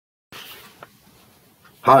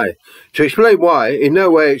Hi. To explain why, in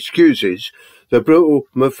no way excuses, the brutal,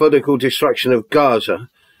 methodical destruction of Gaza,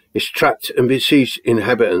 its trapped and besieged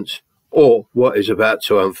inhabitants, or what is about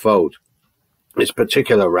to unfold. This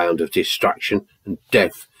particular round of destruction and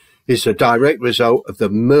death is the direct result of the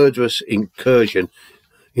murderous incursion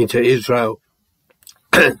into Israel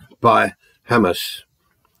by Hamas.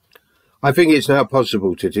 I think it's now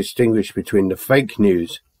possible to distinguish between the fake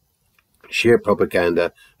news, sheer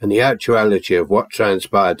propaganda, and the actuality of what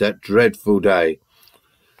transpired that dreadful day.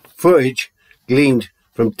 Footage gleaned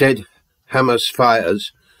from dead Hamas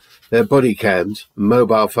fighters, their body cams and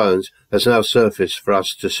mobile phones has now surfaced for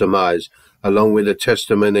us to surmise, along with the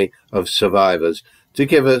testimony of survivors, to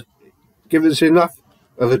give us enough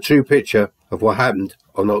of a true picture of what happened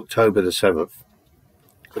on October the 7th.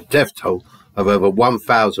 The death toll of over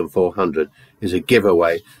 1,400 is a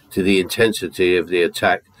giveaway to the intensity of the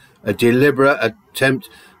attack, a deliberate attempt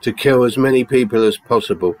to kill as many people as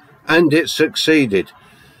possible, and it succeeded.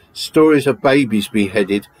 Stories of babies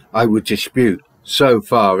beheaded I would dispute, so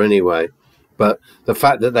far anyway, but the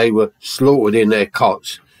fact that they were slaughtered in their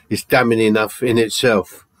cots is damning enough in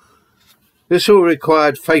itself. This all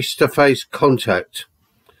required face-to-face contact.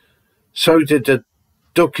 So did the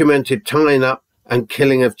documented tying up and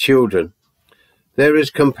killing of children. There is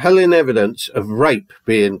compelling evidence of rape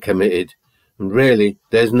being committed, and really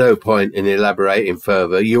there's no point in elaborating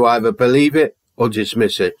further. You either believe it or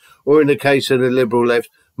dismiss it, or in the case of the liberal left,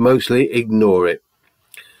 mostly ignore it.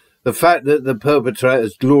 The fact that the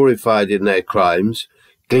perpetrators glorified in their crimes,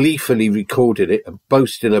 gleefully recorded it and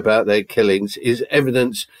boasting about their killings is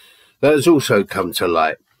evidence that has also come to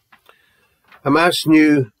light. Hamas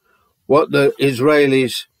knew what the Israeli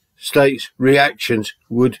state's reactions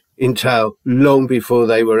would entail long before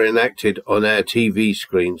they were enacted on our TV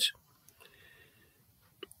screens.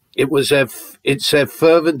 It's their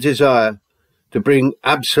fervent desire to bring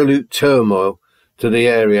absolute turmoil to the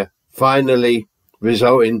area, finally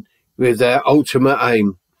resulting with their ultimate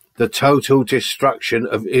aim, the total destruction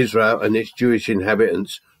of Israel and its Jewish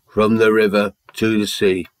inhabitants from the river to the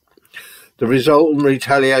sea. The resultant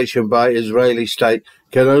retaliation by Israeli state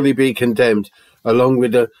can only be condemned, along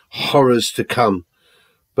with the horrors to come.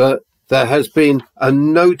 But there has been a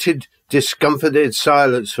noted discomforted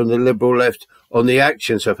silence from the liberal left on the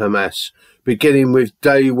actions of Hamas, beginning with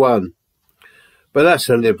day one. But that's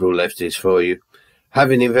the liberal leftists for you.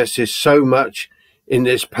 Having invested so much in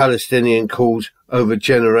this Palestinian cause over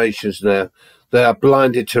generations now, they are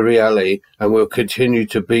blinded to reality and will continue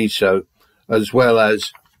to be so, as well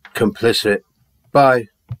as complicit. Bye.